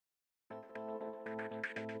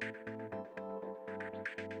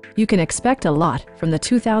You can expect a lot from the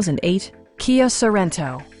 2008 Kia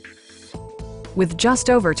Sorento. With just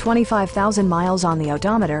over 25,000 miles on the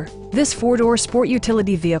odometer, this four-door sport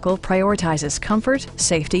utility vehicle prioritizes comfort,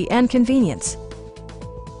 safety, and convenience.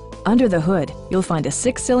 Under the hood, you'll find a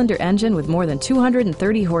six-cylinder engine with more than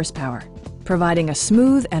 230 horsepower, providing a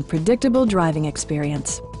smooth and predictable driving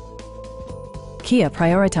experience. Kia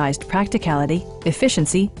prioritized practicality,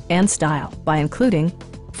 efficiency, and style by including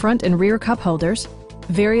front and rear cup holders,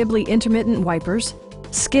 variably intermittent wipers,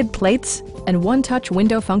 skid plates, and one-touch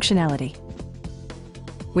window functionality.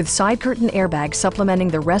 With side curtain airbags supplementing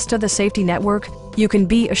the rest of the safety network, you can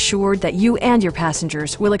be assured that you and your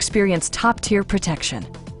passengers will experience top-tier protection.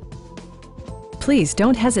 Please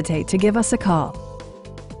don't hesitate to give us a call.